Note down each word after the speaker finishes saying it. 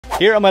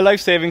Here are my life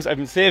savings. I've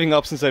been saving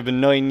up since I've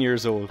been 9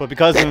 years old. But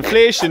because of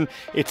inflation,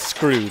 it's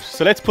screwed.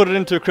 So let's put it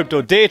into a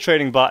crypto day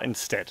trading bot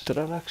instead. Did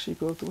that actually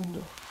go out the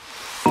window?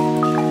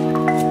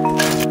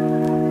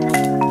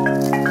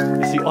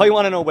 See, I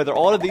want to know whether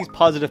all of these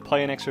positive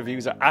PyNX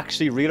reviews are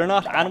actually real or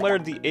not, and whether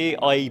the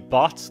AI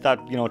bots that,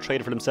 you know,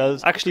 trade for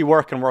themselves actually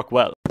work and work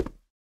well.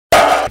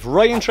 If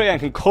Ryan Trahan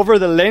can cover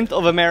the length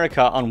of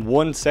America on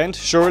 1 cent,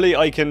 surely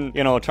I can,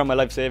 you know, turn my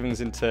life savings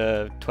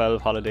into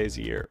 12 holidays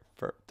a year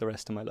for the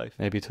rest of my life.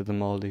 Maybe to the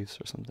Maldives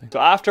or something. So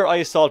after I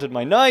assaulted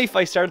my knife,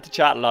 I started to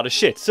chat a lot of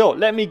shit. So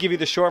let me give you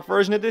the short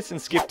version of this and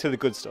skip to the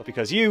good stuff,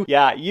 because you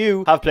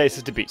have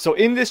places to be. So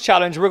in this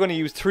challenge, we're going to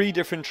use 3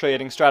 different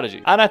trading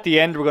strategies. And at the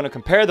end, we're going to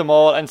compare them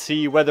all and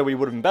see whether we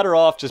would have been better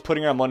off just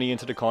putting our money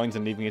into the coins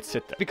and leaving it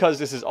sit there. Because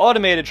this is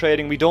automated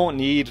trading, we don't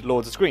need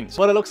loads of screens.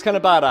 But it looks kind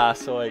of badass,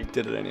 so I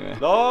did it anyway.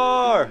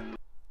 Lore!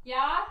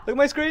 Yeah? Look at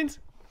my screens.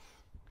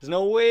 There's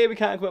no way we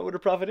can't come out with a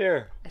profit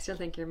here. I still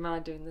think you're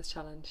mad doing this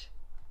challenge.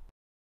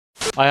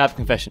 I have a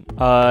confession.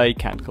 I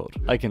can't code.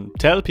 I can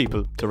tell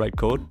people to write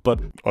code, but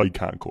I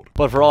can't code.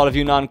 But for all of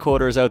you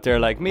non-coders out there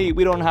like me,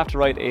 we don't have to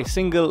write a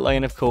single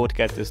line of code to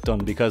get this done,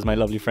 because my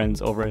lovely friends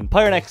over in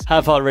PyNX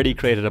have already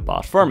created a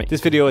bot for me.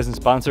 This video isn't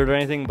sponsored or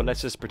anything, but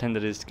let's just pretend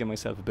it is to give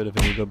myself a bit of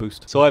an ego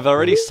boost. So I've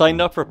already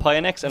signed up for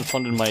PyNX and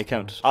funded my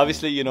account.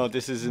 Obviously, you know,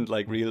 this isn't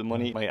like real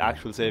money. My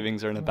actual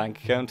savings are in a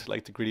bank account,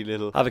 like the greedy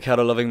little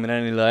avocado-loving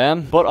millennial I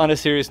am. But on a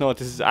serious note,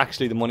 this is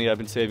actually the money I've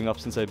been saving up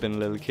since I've been a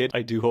little kid.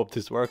 I do hope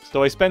this works.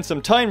 So I spent some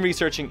time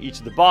researching each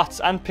of the bots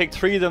and picked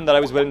 3 of them that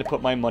I was willing to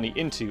put my money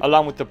into,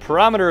 along with the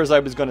parameters I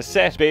was going to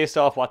set based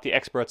off what the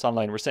experts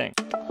online were saying.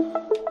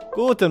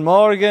 Guten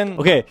Morgen.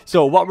 Okay,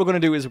 so what we're going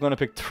to do is we're going to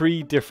pick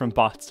 3 different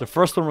bots. The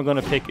first one we're going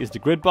to pick is the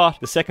grid bot.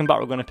 The second bot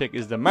we're going to pick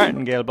is the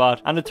martingale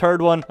bot. And the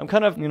third one, I'm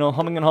kind of, you know,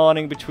 humming and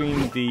hawing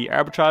between the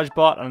arbitrage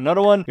bot and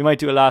another one. We might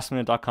do a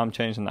lastminute.com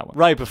change on that one.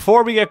 Right,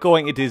 before we get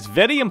going, it is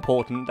very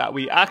important that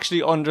we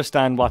actually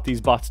understand what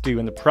these bots do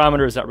and the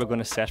parameters that we're going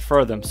to set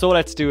for them. So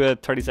let's do a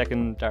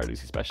 30-second Dara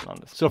Lucey special on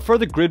this. So for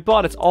the grid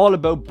bot, it's all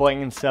about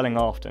buying and selling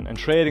often and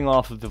trading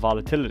off of the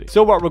volatility.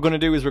 So what we're going to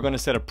do is we're going to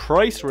set a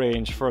price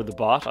range for the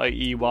bot,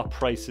 i.e. what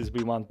prices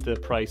we want the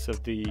price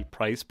of the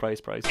price.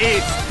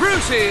 It's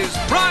Bruce's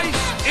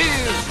price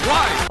is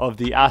right of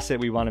the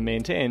asset we want to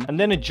maintain, and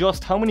then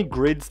adjust how many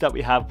grids that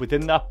we have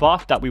within that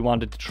bot that we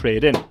wanted to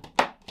trade in.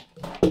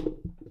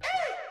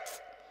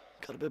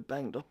 Got a bit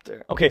banged up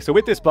there. Okay, so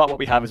with this bot, what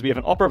we have is we have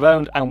an upper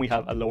bound and we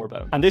have a lower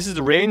bound. And this is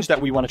the range that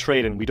we want to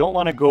trade in. We don't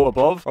want to go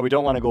above or we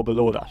don't want to go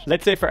below that.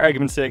 Let's say for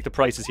argument's sake, the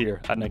price is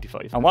here at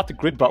 95. And what the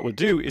grid bot will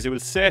do is it will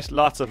set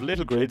lots of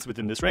little grids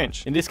within this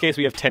range. In this case,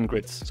 we have 10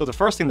 grids. So the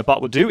first thing the bot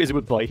will do is it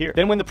will buy here.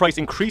 Then when the price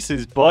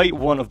increases by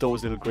one of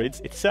those little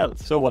grids, it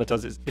sells. So what it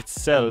does is it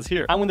sells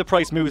here. And when the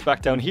price moves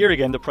back down here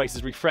again, the price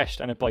is refreshed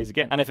and it buys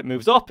again. And if it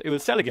moves up, it will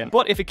sell again.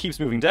 But if it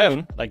keeps moving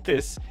down like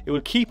this, it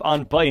will keep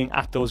on buying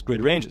at those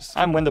grid ranges.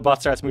 And when the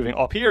bot starts moving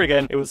up here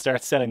again, it will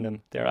start selling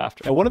them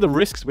thereafter. Now, one of the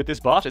risks with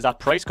this bot is that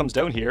price comes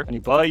down here and you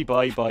buy,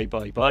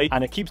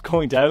 and it keeps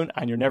going down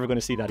and you're never going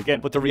to see that again.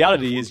 But the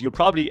reality is you'll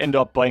probably end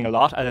up buying a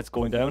lot as it's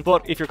going down.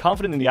 But if you're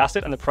confident in the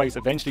asset and the price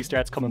eventually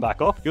starts coming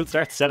back up, you'll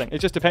start selling.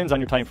 It just depends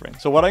on your time frame.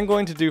 So what I'm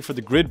going to do for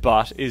the grid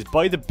bot is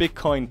buy the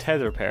Bitcoin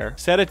tether pair,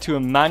 set it to a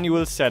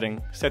manual setting,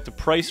 set the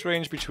price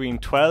range between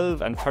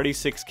 12 and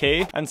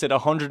 36k, and set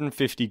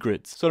 150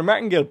 grids. So the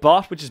martingale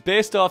bot, which is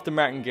based off the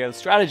martingale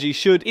strategy,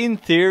 should in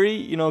theory,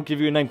 you know, give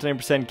you a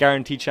 99%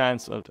 guaranteed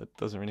chance. Well, that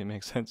doesn't really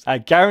make sense. A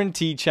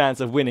guaranteed chance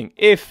of winning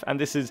if, and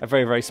this is a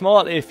very, very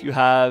small if, you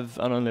have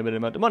an unlimited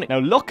amount of money. Now,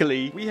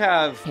 luckily, we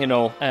have, you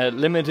know, a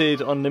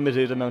limited,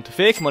 unlimited amount of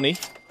fake money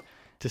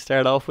to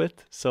start off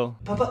with. So,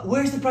 Papa,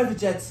 where's the private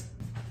jets?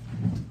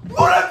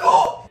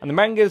 And the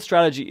martingale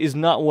strategy is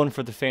not one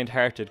for the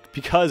faint-hearted,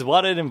 because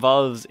what it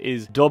involves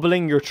is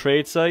doubling your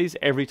trade size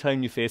every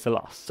time you face a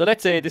loss. So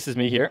let's say this is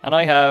me here, and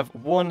I have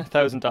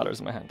 $1,000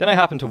 in my hand. Then I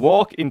happen to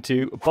walk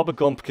into Bubba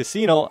Gump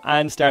Casino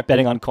and start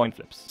betting on coin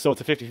flips. So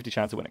it's a 50-50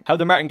 chance of winning. How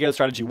the martingale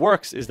strategy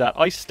works is that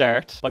I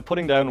start by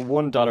putting down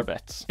 $1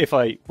 bets. If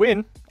I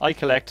win, I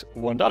collect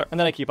 $1. And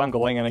then I keep on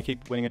going and I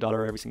keep winning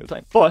 $1 every single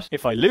time. But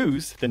if I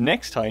lose, the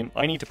next time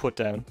I need to put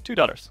down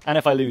 $2. And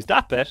if I lose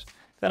that bet,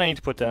 then I need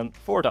to put down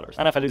 $4.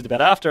 And if I lose the bet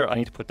after, I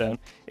need to put down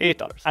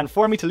 $8. And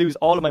for me to lose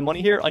all of my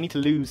money here, I need to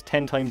lose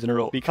 10 times in a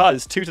row,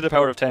 because 2 to the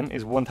power of 10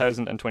 is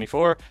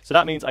 1024. So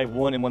that means I've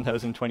won in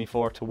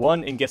 1024 to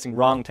 1 in guessing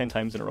wrong 10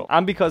 times in a row.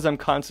 And because I'm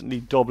constantly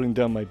doubling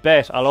down my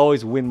bet, I'll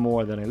always win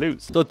more than I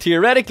lose. So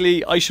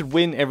theoretically, I should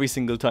win every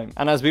single time.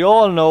 And as we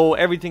all know,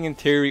 everything in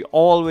theory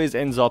always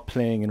ends up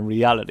playing in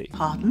reality.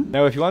 Pardon?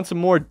 Now, if you want some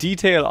more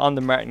detail on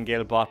the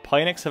martingale bot,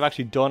 PyNX have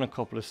actually done a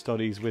couple of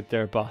studies with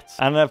their bots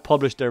and have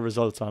published their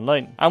results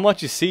online. trading. And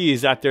what you see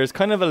is that there's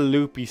kind of a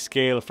loopy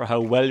scale for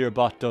how well your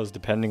bot does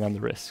depending on the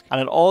risk.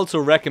 And it also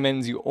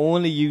recommends you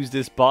only use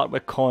this bot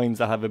with coins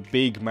that have a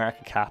big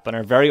market cap and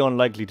are very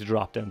unlikely to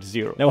drop down to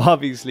zero. Now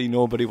obviously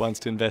nobody wants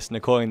to invest in a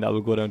coin that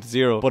will go down to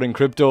zero, but in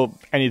crypto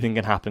anything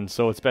can happen,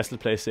 so it's best to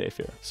play safe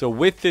here. So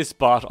with this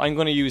bot I'm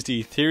going to use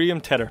the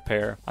Ethereum Tether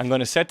pair. I'm going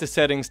to set the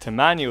settings to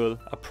manual,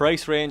 a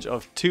price range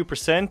of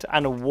 2%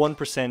 and a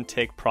 1%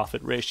 take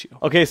profit ratio.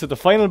 Okay, so the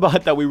final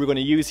bot that we were going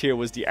to use here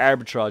was the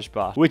arbitrage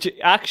bot, which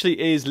actually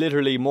is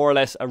literally more or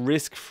less a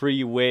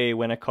risk-free way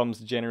when it comes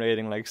to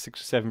generating like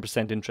 6 or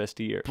 7% interest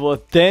a year.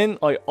 But then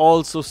I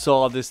also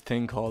saw this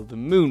thing called the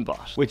moon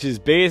bot, which is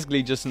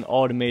basically just an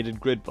automated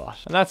grid bot,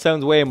 and that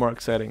sounds way more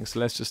exciting, so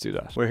let's just do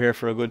that. We're here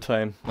for a good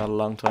time, not a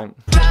long time.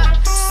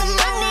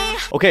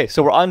 Okay,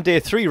 so we're on day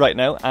 3 right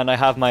now, and I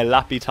have my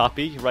lappy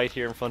toppy right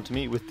here in front of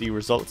me with the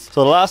results.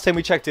 So the last time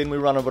we checked in, we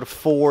were on about a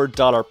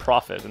 $4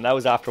 profit, and that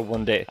was after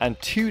 1 day. And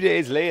 2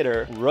 days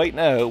later, right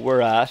now, we're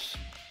at,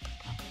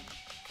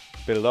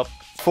 build up,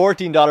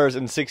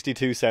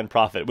 $14.62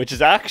 profit, which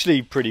is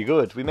actually pretty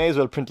good. We may as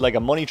well print like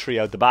a money tree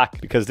out the back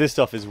because this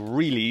stuff is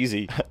really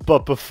easy.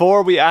 But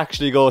before we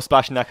actually go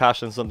splashing that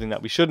cash on something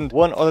that we shouldn't,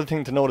 one other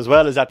thing to note as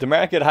well is that the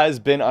market has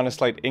been on a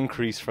slight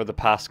increase for the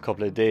past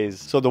couple of days.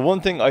 So the one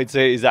thing I'd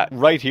say is that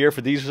right here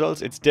for these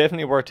results, it's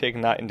definitely worth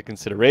taking that into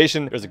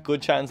consideration. There's a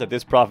good chance that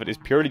this profit is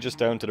purely just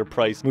down to the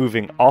price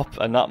moving up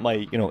and not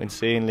my, you know,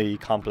 insanely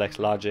complex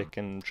logic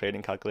and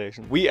trading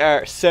calculation. We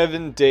are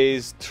 7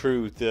 days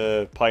through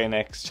the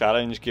PyNX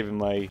challenge, giving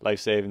my life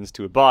savings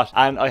to a bot,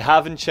 and I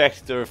haven't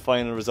checked their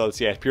final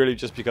results yet, purely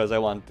just because I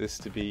want this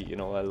to be, you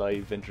know, a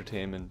live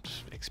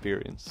entertainment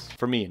experience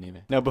for me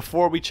anyway. Now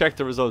before we check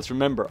the results,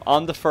 remember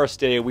on the first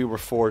day we were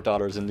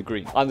 $4 in the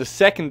green. On the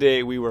second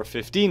day we were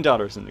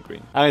 $15 in the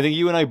green, and I think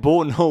you and I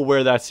both know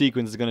where that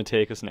sequence is going to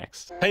take us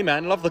next. Hey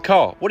man, love the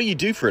car. What do you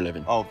do for a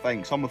living? Oh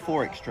thanks, I'm a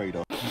Forex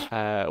trader.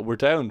 We're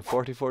down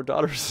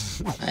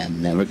 $44. I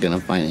am never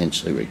gonna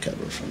financially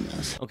recover from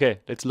this. Okay,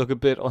 let's look a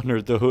bit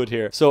under the hood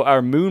here. So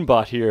our moon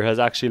bot here has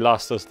actually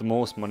lost us the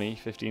most money,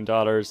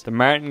 $15. The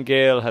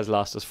martingale has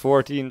lost us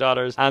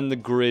 $14, and the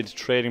grid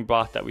trading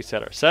bot that we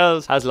set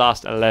ourselves has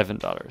lost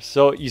 $11.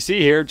 So you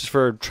see here, just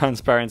for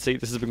transparency,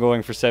 this has been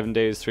going for 7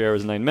 days, 3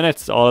 hours and 9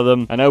 minutes, all of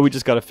them, and now we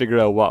just got to figure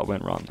out what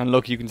went wrong. And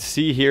look, you can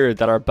see here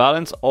that our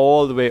balance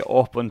all the way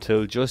up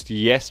until just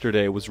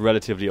yesterday was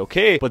relatively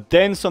okay, but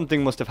then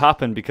something must have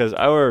happened because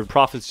our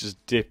profits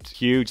just dipped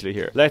hugely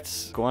here.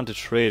 Let's go on to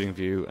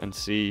TradingView and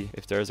see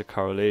if there's a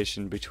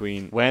correlation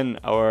between when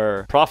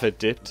our profit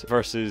dipped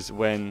versus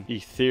when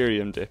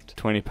Ethereum dipped.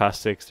 20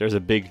 past 6, there's a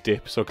big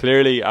dip. So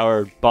clearly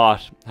our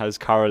bot has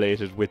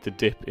correlated with the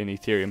dip in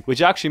Ethereum,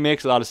 which actually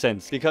makes a lot of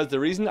sense, because the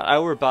reason that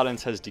our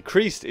balance has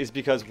decreased is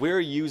because we're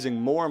using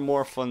more and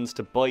more funds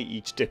to buy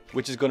each dip,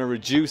 which is going to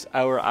reduce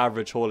our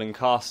average holding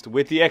cost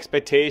with the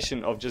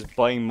expectation of just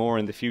buying more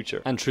in the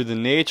future. And through the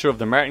nature of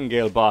the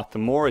martingale bot, the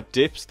more it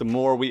dips, the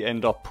more we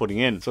end up putting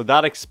in. So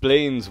that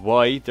explains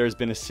why there's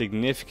been a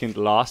significant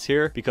loss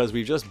here, because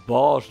we've just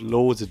bought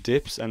loads of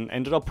dips and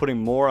ended up putting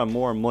more and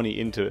more money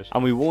into it,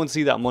 and we won't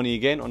see that money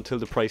again until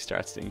the price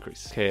starts to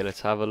increase. Okay,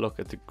 let's have a look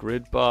at the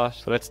grid bot.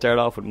 So let's start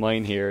off with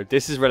mine here.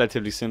 This is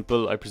relatively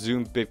simple. I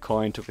presume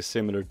Bitcoin took a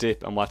similar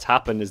dip, and what's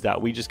happened is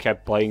that we just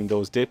kept buying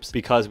those dips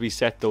because we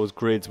set those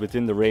grids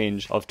within the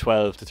range of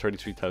 $12,000 to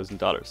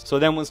 $33,000. So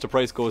then once the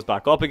price goes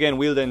back up again,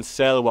 we'll then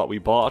sell what we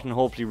bought and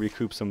hopefully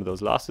recoup some of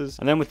those losses.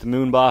 And then with the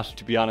moon bot,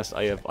 to be honest,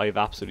 I have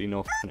absolutely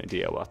no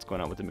idea what's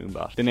going on with the moon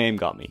bot. The name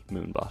got me,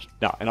 moon bot.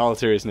 Now, in all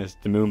seriousness,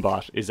 the moon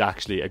bot is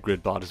actually a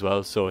grid bot as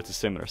well, so it's a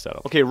similar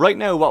setup. Okay, right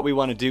now what we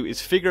want to do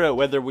is figure out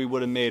whether we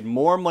would have made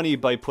more money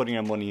by putting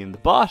our money in the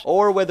bot,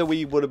 or whether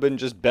we would have been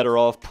just better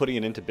off putting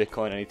it into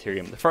Bitcoin and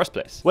Ethereum in the first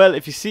place. Well,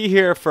 if you see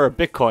here for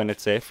Bitcoin,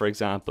 let's say, for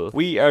example,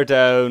 we are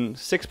down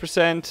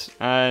 6%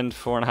 and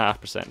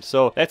 4.5%.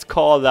 So let's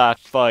call that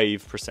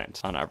 5%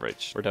 on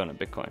average. We're down in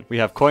Bitcoin. We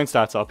have coin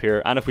stats up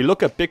here, and if we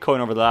look at Bitcoin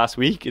over the last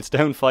week, it's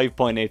down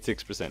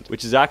 5.86%,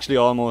 which is actually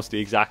almost the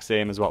exact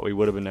same as what we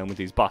would have been down with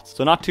these bots.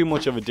 So not too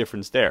much of a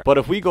difference there. But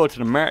if we go to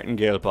the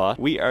martingale bot,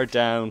 we are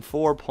down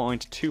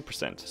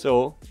 4.2%.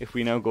 So if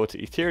we now go to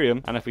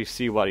Ethereum, and if we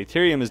see what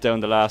Ethereum is down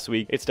the last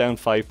week, it's down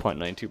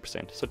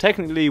 5.92%. So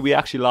technically we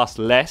actually lost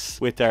less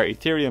with our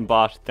Ethereum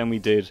bot than we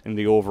did in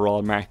the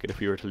overall market if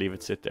we were to leave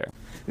it sit there.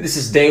 This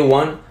is day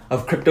 1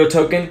 of crypto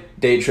token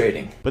day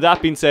trading. But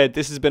that being said,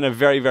 this has been a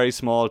very, very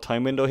small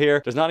time window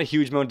here. There's not a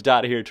huge amount of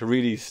data here to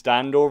really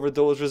stand over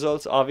those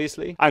results,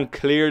 obviously, and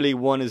clearly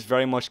one is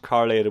very much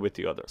correlated with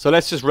the other. So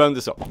let's just round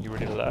this up. You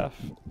ready to laugh?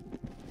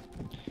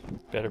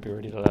 Better be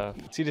ready to laugh.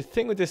 See, the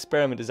thing with this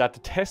experiment is that the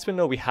test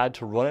window we had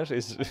to run it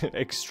is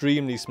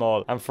extremely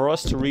small, and for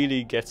us to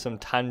really get some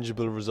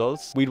tangible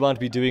results, we'd want to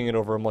be doing it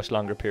over a much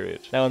longer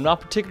period. Now, I'm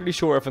not particularly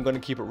sure if I'm going to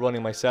keep it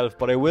running myself,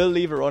 but I will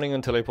leave it running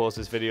until I post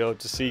this video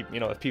to see, you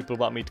know, if people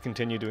want me to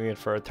continue doing it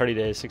for 30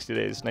 days, 60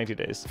 days, 90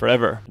 days,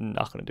 forever. I'm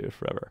not going to do it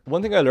forever.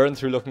 One thing I learned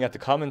through looking at the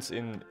comments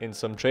in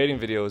some trading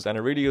videos, and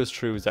it really is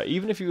true, is that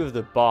even if you have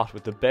the bot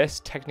with the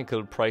best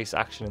technical price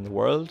action in the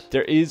world,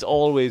 there is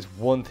always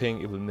one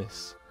thing it will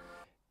miss.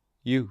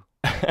 You.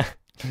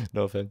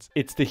 No offense.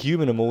 It's the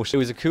human emotion. It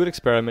was a cool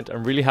experiment.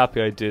 I'm really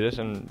happy I did it,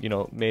 and you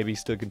know, maybe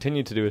still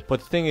continue to do it. But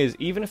the thing is,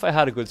 even if I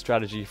had a good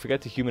strategy,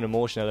 forget the human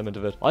emotion element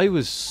of it, I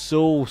was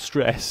so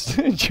stressed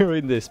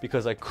during this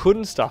because I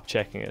couldn't stop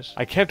checking it.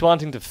 I kept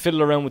wanting to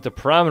fiddle around with the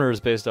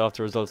parameters based off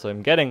the results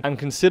I'm getting, and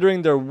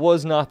considering there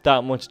was not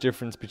that much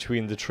difference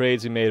between the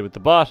trades we made with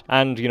the bot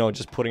and, you know,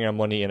 just putting our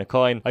money in a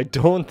coin, I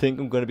don't think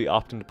I'm going to be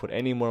opting to put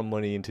any more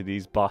money into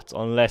these bots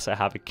unless I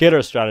have a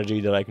killer strategy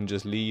that I can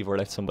just leave or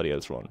let somebody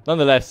else run.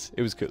 Nonetheless,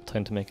 it was cool.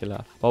 Time to make you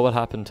laugh. What will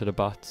happen to the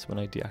bots when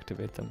I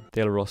deactivate them?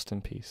 They'll rust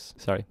in peace.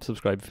 Sorry,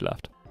 subscribe if you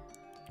laughed.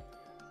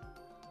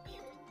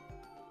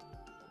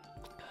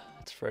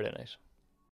 It's Friday night.